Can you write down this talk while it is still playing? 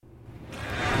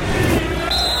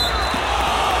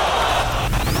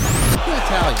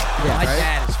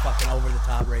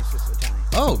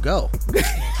go.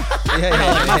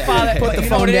 My father Put the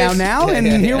phone down now, and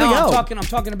here we go. I'm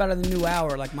talking about in the new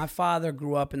hour. Like, my father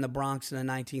grew up in the Bronx in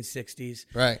the 1960s.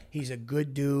 Right. He's a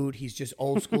good dude. He's just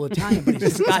old school Italian, but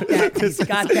he's got that. He's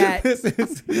got that.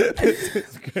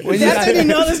 That's when you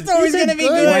know the story's going to be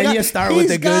good. When you start with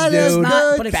the good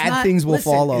dude, bad things will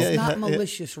follow. It's not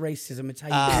malicious racism. It's how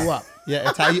you grew up. Yeah,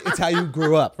 it's how you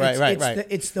grew up. Right.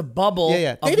 It's the bubble They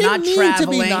of didn't not mean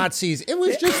traveling. to be Nazis. It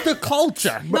was just the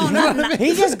culture. No.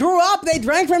 He just grew up. They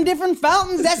drank from different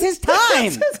fountains. That's his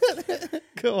time.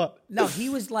 Go on. No, he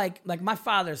was like my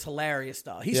father's hilarious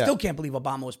though. He still can't believe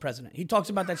Obama was president. He talks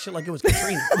about that shit like it was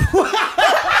Katrina.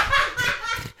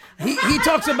 he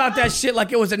talks about that shit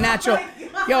like it was a natural.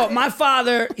 Yo, my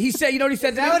father, he said, you know what he said?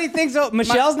 Is that what he thinks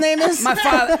Michelle's name is? My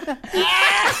father.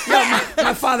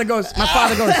 My father goes,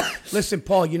 listen,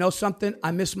 Paul, you know something?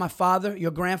 I miss my father,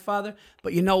 your grandfather,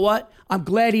 but you know what? I'm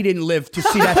glad he didn't live to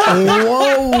see that.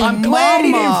 Whoa, I'm glad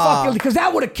he didn't mama. fucking, because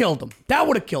that would have killed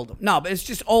him. No, but it's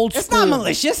just old It's school. not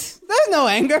malicious. There's no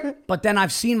anger. But then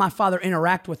I've seen my father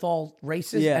interact with all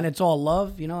races, Yeah. and it's all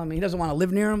love. You know, I mean, he doesn't want to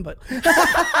live near him, but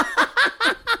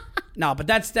no. But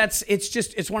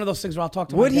it's one of those things where I'll talk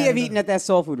to. Would my he dad have and eaten at that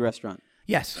soul food restaurant?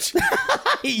 Yes.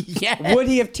 Would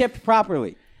he have tipped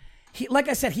properly? Like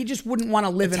I said, he just wouldn't want to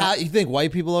live in. You think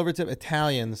white people overtip?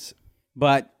 Italians.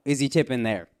 But is he tipping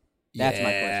there? That's my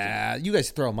question. Yeah, you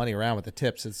guys throw money around with the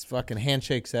tips. It's fucking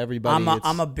handshakes to everybody.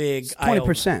 I'm a big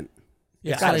 20%.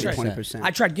 Yeah, It's gotta I be tried- 20%.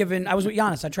 I tried giving. I was with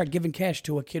Giannis. I tried giving cash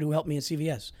to a kid who helped me in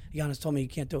CVS. Giannis told me you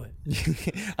can't do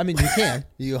it. I mean, you can.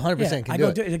 You 100% can I do go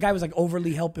it. the guy was like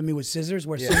overly helping me with scissors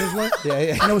where scissors were.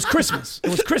 Yeah. And it was Christmas.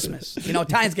 You know,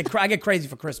 Italians I get crazy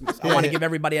for Christmas. I want to give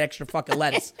everybody extra fucking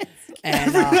lettuce.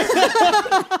 And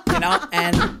you know,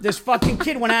 and this fucking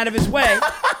kid went out of his way.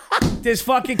 This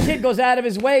fucking kid goes out of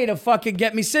his way to fucking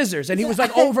get me scissors. And he was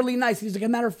like overly nice. He's like, as a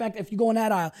matter of fact, if you go in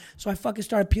that aisle. So I fucking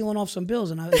started peeling off some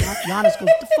bills. And Giannis goes,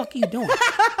 what the fuck are you doing?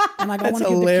 And I go, I want to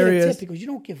give the kid a tip. He goes, you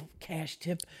don't give a cash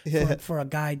tip for a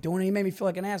guy doing it. He made me feel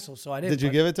like an asshole. So I did. Did you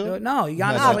give it to him? No.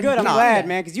 Giannis Oh, was like, good. I'm no. glad,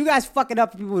 man, because you guys fuck it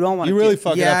up for people who don't want to. You really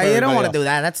fuck it up. Yeah, for you don't everybody want to else. do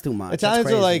that. That's too much. Italians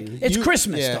That's are like, crazy. It's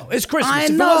Christmas, yeah. though. It's Christmas. I If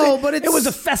it know, wasn't- but it was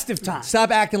a festive time. Stop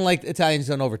acting like Italians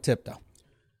don't overtip, though.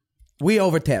 We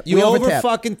overtip. You we over overtip.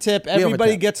 fucking tip.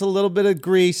 Everybody overtip. gets a little bit of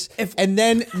grease, and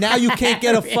then now you can't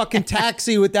get a fucking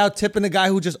taxi without tipping the guy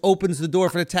who just opens the door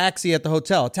for the taxi at the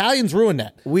hotel. Italians ruin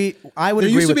that. I would There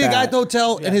agree used to be with a guy that. at the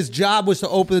hotel, and his job was to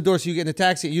open the door so you get in a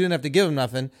taxi. You didn't have to give him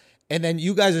nothing. And then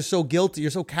you guys are so guilty. You're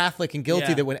so Catholic and guilty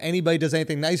Yeah. that when anybody does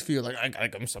anything nice for you, like, I gotta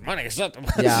give him some money or something.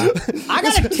 Yeah. I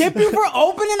gotta tip you for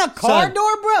opening a car Son.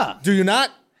 door, bruh. Do you not?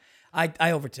 I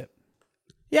overtip.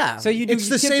 Yeah. So you do. It's you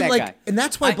the tip same, that like, guy. and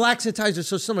that's why blacks and Italians are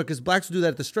so similar, because blacks do that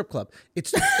at the strip club.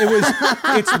 It's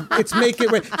make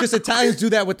it right. Just Italians do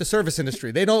that with the service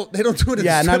industry. They don't do it at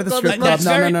Yeah, the not strip at the club strip as club.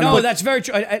 much. That's No. that's very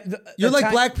true. You're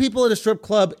like black people at a strip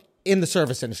club in the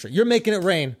service industry. You're making it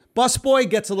rain. Busboy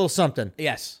gets a little something.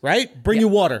 Yes. Right? Bring you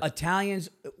water. Italians.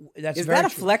 That's Is very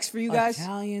that a true. flex for you guys?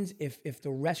 Italians, if the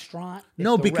restaurant.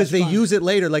 No, because they use it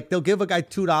later. Like, they'll give a guy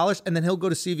 $2 and then he'll go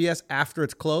to CVS after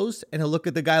it's closed and he'll look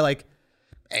at the guy like,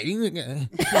 hey, I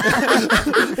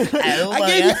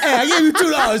gave you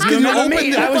 $2. Can you remember open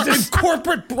me? the I was fucking just-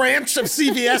 corporate branch of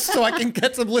CVS so I can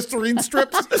get some Listerine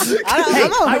strips?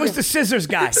 I was the scissors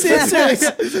guy.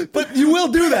 But you will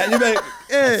do that. You're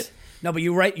like, No, but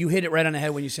you're right. You hit it right on the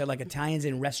head when you said like Italians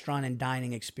in restaurant and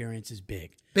dining experience is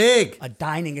big. big. A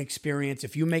dining experience.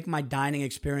 If you make my dining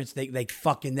experience, they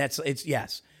fucking it's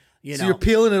yes. You So know. you're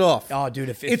peeling it off. Oh, dude,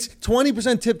 if It's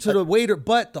 20% tip to the waiter,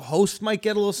 but the host might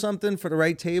get a little something for the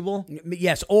right table.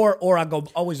 yes, or I go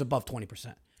always above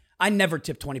 20%. I never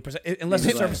tip 20% unless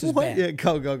the service is bad. Yeah,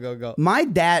 go. My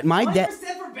dad. for bad.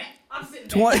 I'm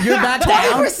sitting You're back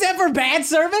down. 20% for bad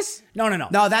service? No.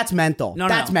 No, that's mental. No,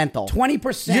 That's mental.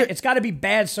 20%. It's got to be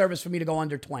bad service for me to go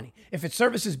under 20. If its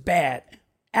service is bad,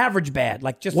 average bad,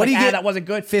 like just What like do you get? that wasn't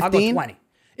good, 15? I'll go 20.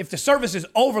 If the service is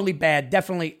overly bad,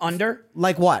 definitely under.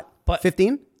 Like what? But-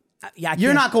 15? Yeah, I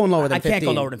You're can't- not going lower than I can't go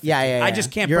 15. lower than 15. Yeah. I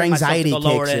just can't Your bring myself to anxiety go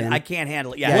lower kicks than in. I can't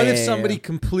handle it. Yeah. What Yeah, if yeah, somebody yeah.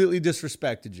 completely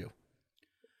disrespected you?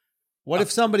 What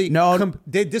if somebody No.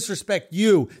 they disrespect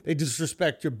you? They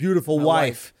disrespect your beautiful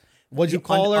wife. What'd you Yeah,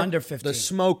 call her? under 15. The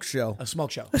smoke show. A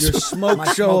smoke show. Your smoke My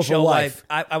show smoke of a wife.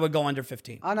 I would go under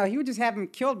 15. Oh no, he would just have him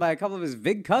killed by a couple of his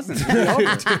big cousins.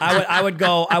 I would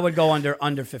go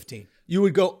under 15. You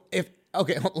would go if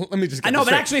okay. Let me just. Get I know, this but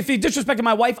straight. actually, if he disrespected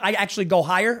my wife, I actually go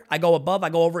higher. I go above. I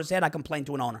go over his head. I complain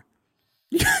to an owner.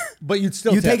 but you'd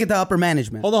still You tip. take it to upper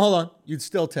management. Hold on. You'd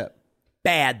still tip.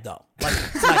 bad though. Like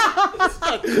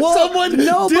Someone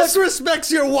disrespects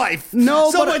your wife.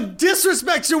 No, but- someone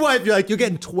disrespects your wife. You're like, you're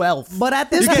getting 12. But at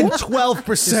this you're getting point, 12%.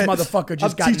 This motherfucker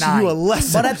just I'm got teaching 9. you a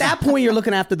lesson. but at that point, you're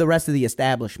looking after the rest of the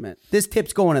establishment. This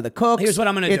tip's going to the cooks. Here's what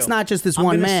I'm going to do. It's not just this I'm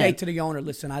one gonna man. say to the owner,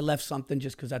 listen, I left something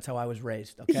just because that's how I was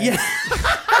raised. Okay. Yeah.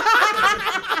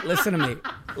 Listen to me.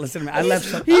 I left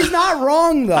something. He's not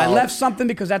wrong though. I left something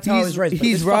because that's how I was raised. But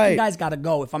he's this right. fucking guy's got to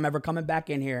go if I'm ever coming back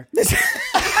in here.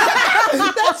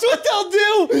 That's what they'll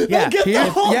do. Yeah. They'll get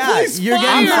the whole place you're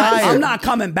getting fired. I'm not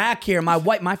coming back here.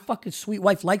 My fucking sweet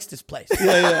wife likes this place.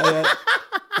 Yeah.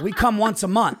 We come once a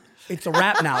month. It's a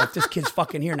wrap now if this kid's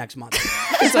fucking here next month.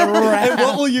 It's a wrap. And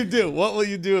what will you do? What will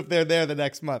you do if they're there the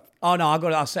next month? Oh no,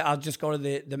 I'll just go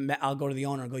to I'll go to the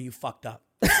owner and go, you fucked up.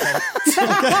 Okay?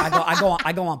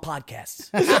 I go on podcasts.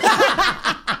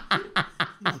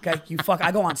 Okay,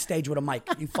 I go on stage with a mic.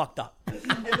 You fucked up.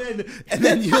 And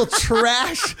then you'll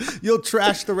trash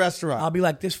the restaurant. I'll be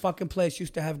like, this fucking place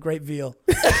used to have great veal.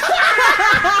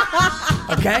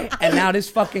 Okay? And now this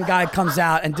fucking guy comes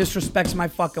out and disrespects my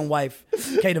fucking wife.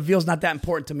 Okay, the veal's not that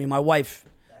important to me, my wife.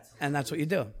 And that's what you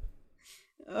do.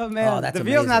 Oh man, Oh, that's the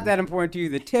veal's amazing. not that important to you.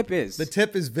 The tip is. The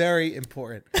tip is very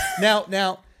important.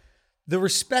 Now, the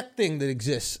respect thing that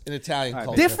exists in Italian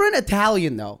culture. Different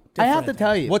Italian though. I have to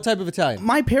tell you. What type of Italian?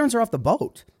 My parents are off the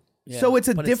boat. So it's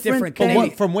a but it's different. different From Canadian.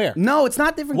 what, from where? No, it's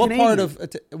not different. What Canadian.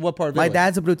 part of My Italy?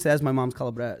 dad's Abruzzese, my mom's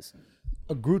Calabrese.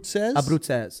 Abruzzese?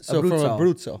 Abruzzese. So from Abruzzo.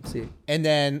 Abruzzo. Si. And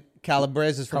then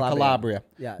Calabrese is from Calabria.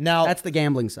 Yeah. Now that's the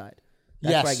gambling side.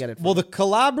 That's yes. where I get it from. Well, the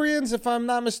Calabrians, if I'm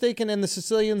not mistaken, and the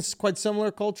Sicilians quite similar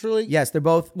culturally. Yes, they're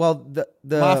both. Well, the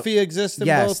Mafia exists in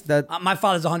yes, both. My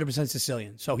father's 100%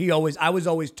 Sicilian. So I was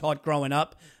always taught growing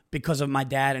up because of my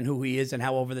dad and who he is and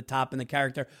how over the top in the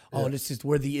character. Oh,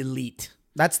 we're the elite.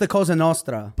 That's the Cosa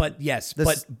Nostra. But yes,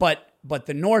 This- but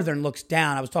the Northern looks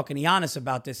down. I was talking to Giannis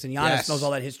about this, and Giannis Yes. knows all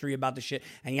that history about the shit.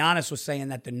 And Giannis was saying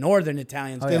that the Northern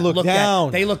Italians They look down.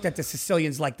 They looked at the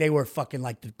Sicilians like they were fucking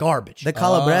like the garbage. The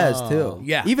Calabrese too.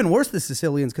 Yeah. Even worse, the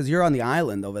Sicilians, because you're on the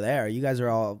island over there. You guys are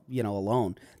all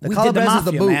alone. The we did the Calabrese is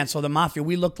mafia, the boot. man. So the mafia,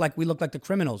 we looked like the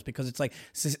criminals because it's like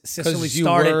Sicily you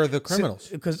started. were the criminals.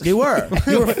 Because You were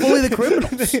fully the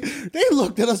criminals. They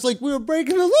looked at us like we were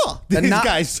breaking the law. These not-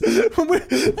 guys. I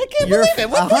can't You're believe it.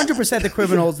 What the- 100% the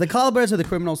criminals. The Calabrese are the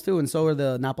criminals too, and so are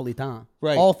the Napolitan.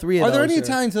 Right. All three of Are those. there any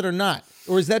Italians that are not?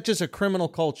 Or is that just a criminal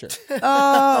culture? You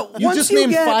Once just you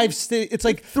named get- 5 states. It's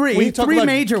like Three- when you talk three about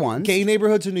major ones. Gay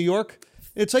neighborhoods in New York.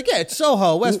 It's like, yeah, it's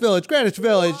Soho, West Village, Greenwich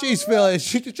Village, East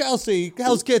Village, Chelsea,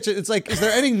 Hell's Kitchen. It's like, is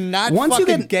there any not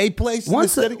fucking gay place in the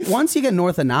city? Once you get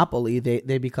north of Napoli,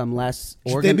 they become less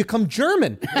They organized. become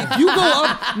German. If you go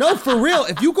up, no, for real.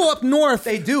 If you go up north,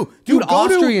 They do, you dude. go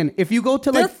to- Austrian. If you go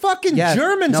to they're like fucking yeah,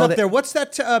 Germans no, up they- there. What's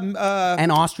that?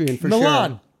 and Austrian for Milan.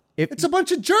 sure. If, It's a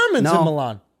bunch of Germans No. in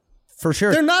Milan. for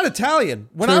sure. They're not Italian.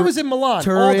 When I was in Milan,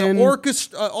 Turin.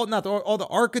 all the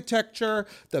architecture,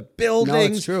 the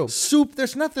buildings, true. soup.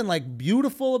 There's nothing like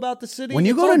beautiful about the city. When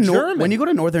you It's go all to German. when you go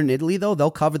to northern Italy, though, they'll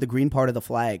cover the green part of the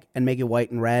flag and make it white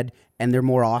and red, and they're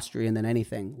more Austrian than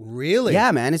anything. Really?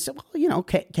 Yeah, man. It's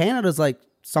Canada's like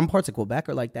some parts of Quebec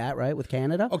are like that, right? With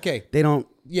Canada, Okay. they don't.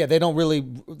 Yeah, they don't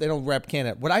rep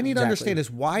Canada. What I need to understand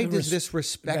is why does this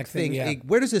respect thing? yeah.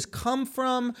 Where does this come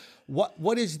from?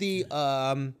 What is the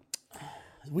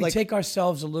we take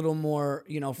ourselves a little more,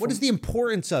 what is the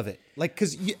importance of it? Like,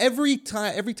 because every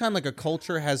time like a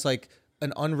culture has like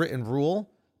an unwritten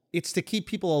rule, it's to keep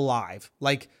people alive.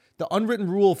 Like the unwritten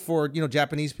rule for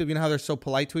Japanese people, how they're so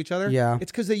polite to each other. Yeah.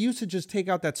 It's because they used to just take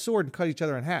out that sword and cut each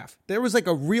other in half. There was like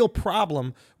a real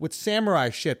problem with samurai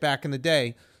shit back in the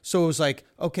day. So it was like,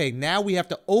 okay, now we have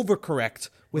to overcorrect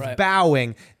with Right.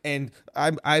 bowing, and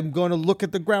I'm going to look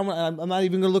at the ground. I'm not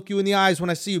even going to look you in the eyes when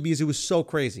I see you because it was so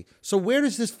crazy. So where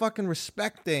does this fucking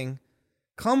respect thing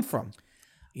come from?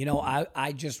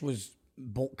 I just was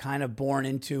kind of born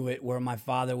into it where my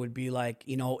father would be like,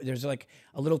 there's like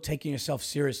a little taking yourself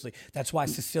seriously. That's why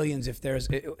Sicilians, if there's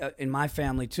in my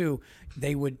family too,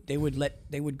 they would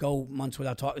go months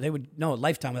without talking. A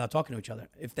lifetime without talking to each other.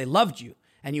 If they loved you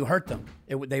and you hurt them,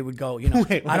 they would go,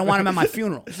 I don't want them at my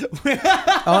funeral.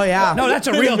 Oh yeah. No, that's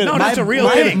a real. No, that's a real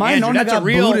my, thing. My Andrew. nonna That's a got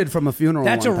real. booted from a funeral.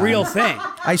 That's a one time. real thing.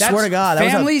 I swear to God, that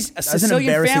was families, that was an Sicilian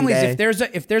embarrassing families. day.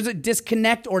 If there's a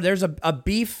disconnect or there's a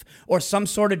beef or some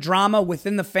sort of drama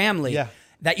within the family Yeah.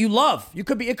 that you love, it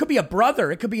could be a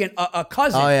brother, it could be a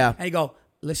cousin. Oh, yeah. And you go,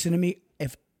 listen to me.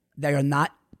 If they are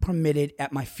not permitted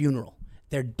at my funeral,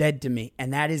 they're dead to me,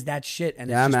 and that is that shit. And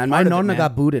Yeah, it's just man. My part of it, nonna man.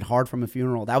 got booted hard from a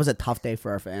funeral. That was a tough day for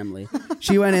our family.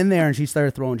 She went in there and she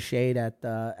started throwing shade at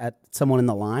someone in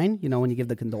the line. When you give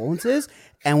the condolences,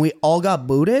 and we all got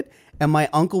booted. and my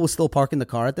uncle was still parking the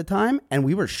car at the time, and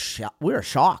we were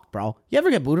shocked, bro. You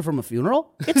ever get booted from a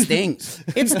funeral? It stings.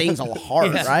 It stings a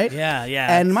hard, right? Yeah,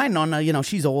 yeah. And my nonna, you know,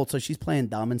 she's old, so she's playing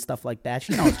dumb and stuff like that.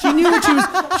 She knows. She knew what she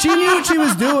was. She knew what she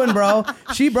was doing, bro.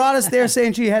 She brought us there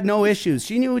saying she had no issues.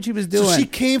 She knew what she was doing. So she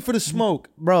came for the smoke.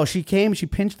 Bro, she came. She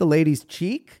pinched the lady's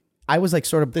cheek. I was like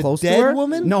sort of close dead to her.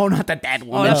 woman? No, not the dead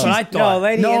woman. Oh, that's what I No, thought.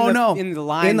 lady No, in the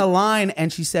line. in the line,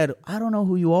 and she said, "I don't know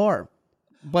who you are,"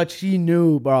 but she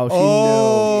knew, bro. She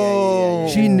knew.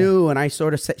 She knew, and I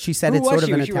sort of said, she said Who it's was sort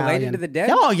she? of an Was she Italian. related to the dead?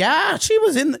 Oh yeah, she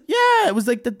was in. It was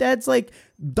like the dead's like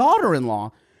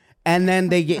daughter-in-law, and then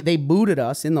they booted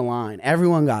us in the line.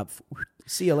 Everyone got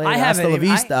see you later, I hasta haven't la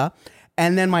even- vista.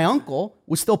 And then my uncle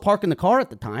was still parking the car at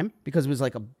the time because it was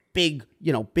like a big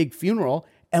funeral.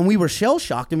 And we were shell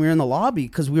shocked, and we were in the lobby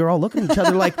because we were all looking at each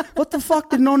other like, "What the fuck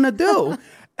did Nonna do?"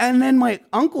 And then my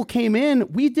uncle came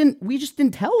in. We just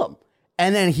didn't tell him.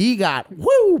 And then he got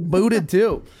booted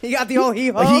too. He got the old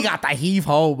heave-ho? He got the heave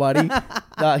ho, buddy.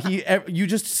 You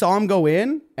just saw him go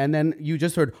in, and then you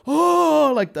just heard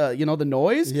like the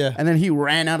noise. Yeah. And then he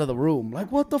ran out of the room.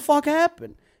 Like, what the fuck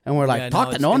happened? And we're like, Yeah, talk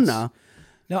no, to it's- Nonna.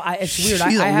 No, it's weird.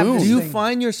 She's I a have loon. this Do you thing.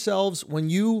 find yourselves when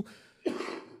you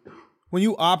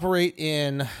operate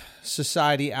in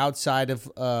society outside of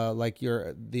like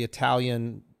the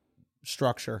Italian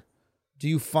structure? Do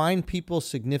you find people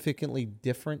significantly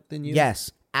different than you?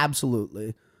 Yes,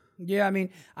 absolutely. Yeah, I mean,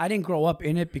 I didn't grow up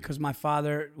in it because my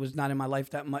father was not in my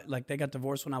life that much. Like, they got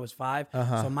divorced when I was 5.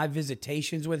 So my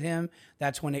visitations with him,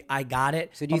 that's when I got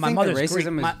it. So do you But think my the mother's Greek.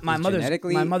 racism is My mother's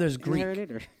genetically my mother's Greek.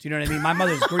 inherited, or- Do you know what I mean? My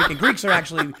mother's Greek, and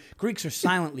Greeks are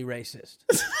silently racist.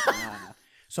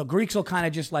 So Greeks will kind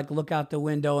of just like look out the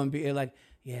window and be like,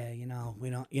 yeah, we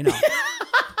don't,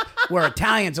 Where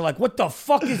Italians are like, what the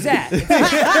fuck is that?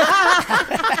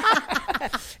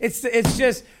 It's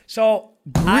just so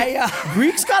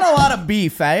Greeks got a lot of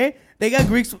beef, eh? They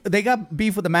got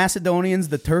beef with the Macedonians,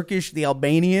 the Turkish, the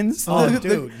Albanians. Oh, The-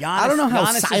 dude, Giannis, I don't know how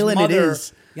Giannis's silent it mother,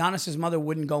 is. Giannis's mother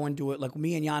wouldn't go into it. Like,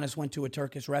 me and Giannis went to a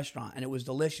Turkish restaurant, and it was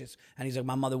delicious. And he's like,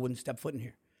 my mother wouldn't step foot in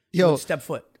here. She Yo, wouldn't step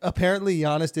foot. Apparently,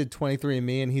 Giannis did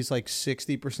 23andMe, and he's like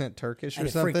 60% Turkish or And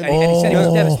it freaked- something. and he said he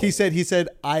was devastated. He said,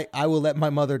 I will let my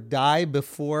mother die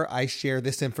before I share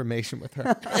this information with her,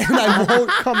 and I won't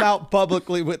come out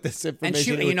publicly with this And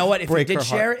information. she, It you know would what? If he break did her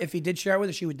share heart. it, if he did share it with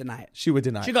her, she would deny it. She would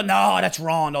deny. She'd it. go, no, that's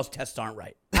wrong. Those tests aren't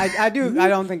right. I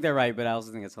don't think they're right, but I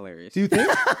also think it's hilarious. Do you think?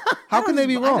 How can they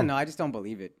be I wrong? don't know. I just don't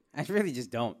believe it. I really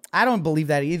just don't. I don't believe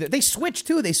that either. They switch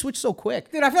too. They switch so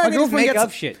quick. Dude, I feel like they just make up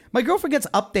shit. My girlfriend gets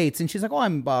updates, and she's like, "Oh,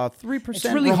 I'm 3% It's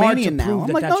really hard to Romanian now." prove I'm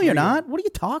that like, that's "No, you're real. not. What are you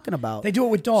talking about?" They do it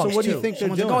with dogs. So what do you too. think they're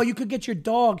Someone's like, doing? oh, you could get your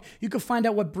dog. You could find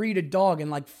out what breed of dog, and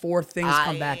like 4 things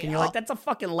come back, and you're like, that's a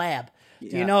fucking lab.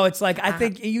 Yeah. You know, it's like I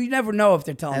think you never know if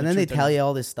they're telling. and the then they truth or tell not. you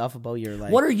all this stuff about your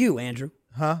like. What are you, Andrew?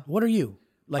 Huh? What are you?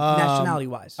 Like nationality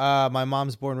wise? My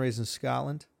mom's born and raised in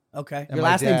Scotland. Okay. And Your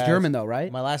my last name's dad's- German though,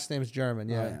 right? My last name's German.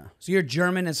 Yeah. So you're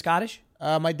German and Scottish?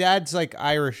 My dad's like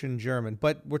Irish and German,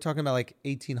 but we're talking about like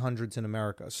 1800s in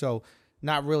America, so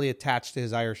not really attached to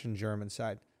his Irish and German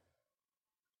side.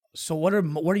 So what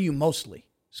are you mostly?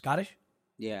 Scottish?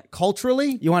 Yeah.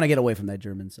 Culturally, You want to get away from that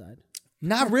German side,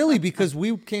 not really, because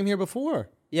we came here before.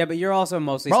 Yeah, but you're also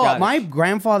mostly bro. Scottish. My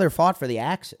grandfather fought for the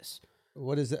Axis.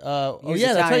 What is it? was Oh yeah,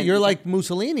 that's right. Italian. You're like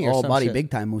Mussolini or Oh, some buddy, shit.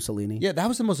 big time Mussolini. Yeah, that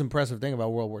was the most impressive thing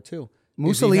about World War II. is you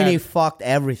Mussolini had- fucked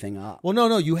everything up. well,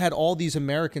 no, you had all these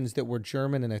Americans that were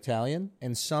German and Italian,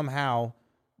 and somehow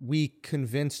we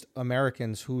convinced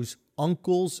Americans whose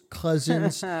uncles,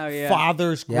 cousins, Oh, yeah.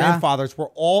 fathers, Yeah. grandfathers were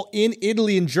all in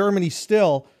Italy and Germany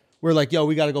still. We're like, yo,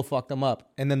 we got to go fuck them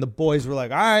up. And then the boys were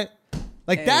like, all right.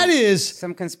 Like, that is...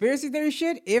 some conspiracy theory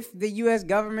shit. If the U.S.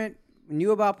 government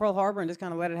knew about Pearl Harbor and just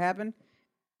kind of let it happen,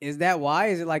 is that why?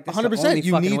 Is it like this? 100%.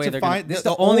 You need to they're find... This is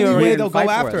the the only only way way they'll they'll go fight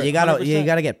for after it. it. You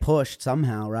gotta 100%. get pushed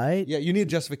somehow, right? Yeah, you need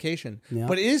justification. Yeah.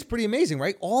 But it is pretty amazing,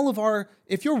 right? All of our...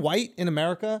 If you're white in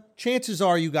America, chances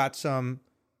are you got some,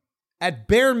 at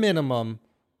bare minimum,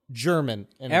 German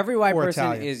and Every white or person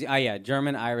Italian. is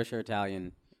German, Irish, or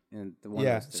Italian. And the one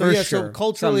Yeah. of those So two. yeah. sure. So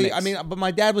culturally, Some I mix. mean, but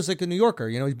my dad was like a New Yorker.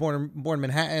 You know, he's born in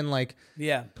Manhattan. Like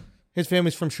Yeah. his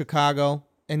family's from Chicago,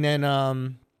 and then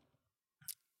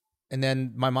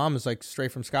my mom is like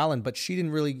straight from Scotland. But she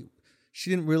didn't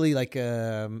really like.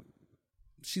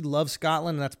 She loved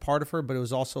Scotland, and that's part of her. But it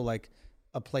was also like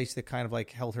a place that kind of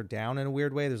like held her down in a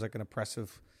weird way. There's like an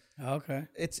oppressive. Okay.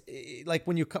 Like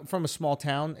when you come from a small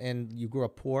town and you grew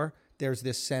up poor, there's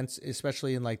this sense,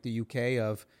 especially in like the UK,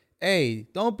 of, hey,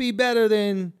 don't be better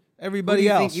than everybody Who do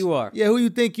you else. think you are? Yeah, who you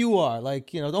think you are.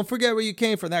 Like, you know, don't forget where you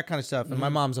came from, that kind of stuff. And my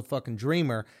mom's a fucking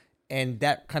dreamer, and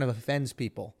that kind of offends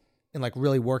people. in like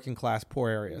really working class poor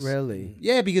areas. Really?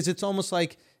 Yeah, because it's almost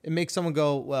like it makes someone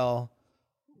go, well,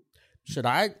 should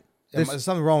I? Is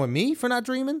something wrong with me for not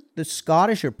dreaming? The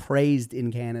Scottish are praised in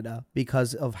Canada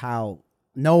because of how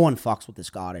no one fucks with the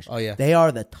Scottish. Oh, yeah. They are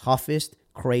the toughest,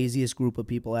 craziest group of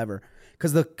people ever.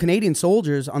 Because the Canadian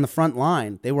soldiers on the front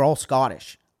line, they were all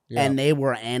Scottish. Yeah. And they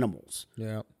were animals.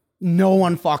 Yeah. No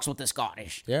one fucks with the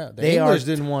Scottish. Yeah. The They English are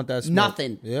didn't want that smoke.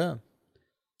 nothing. Yeah.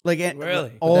 Like,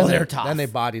 Really? Oh, Then they're tough. Then they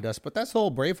bodied us. But that's the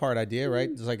whole Braveheart idea, right?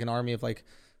 It's like an army of like,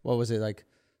 what was it? Like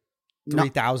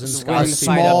 3,000 willing a Scottish to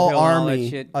fight people. small uphill and all that army.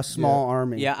 shit. A small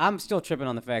army. Yeah, I'm still tripping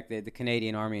on the fact that the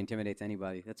Canadian army intimidates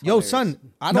anybody. That's Yo, hilarious. son,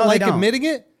 I No, don't they like don't. admitting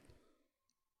it.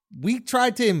 We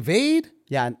tried to invade.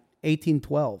 Yeah,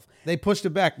 1812. They pushed it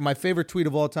back. My favorite tweet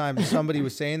of all time is somebody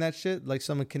was saying that shit, like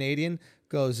some Canadian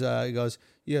goes,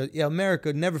 yeah,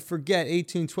 America, never forget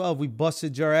 1812. We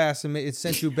busted your ass and it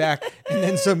sent you back. And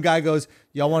then some guy goes,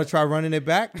 y'all want to try running it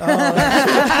back?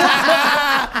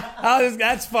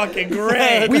 That's fucking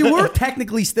great. We were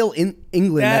technically still in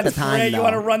England at the That's time. great. You though.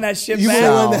 want to run that shit You back?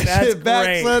 want to run that That's shit back,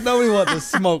 great. son? Nobody wants to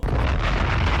smoke.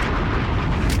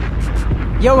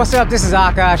 Yo, what's up? This is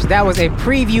Akash. That was a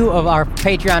preview of our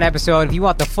Patreon episode. If you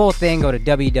want the full thing, go to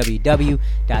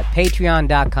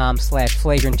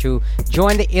www.patreon.com/flagrant2.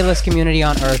 Join the illest community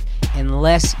on earth.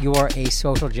 Unless you're a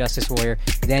social justice warrior,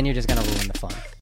 then you're just going to ruin the fun.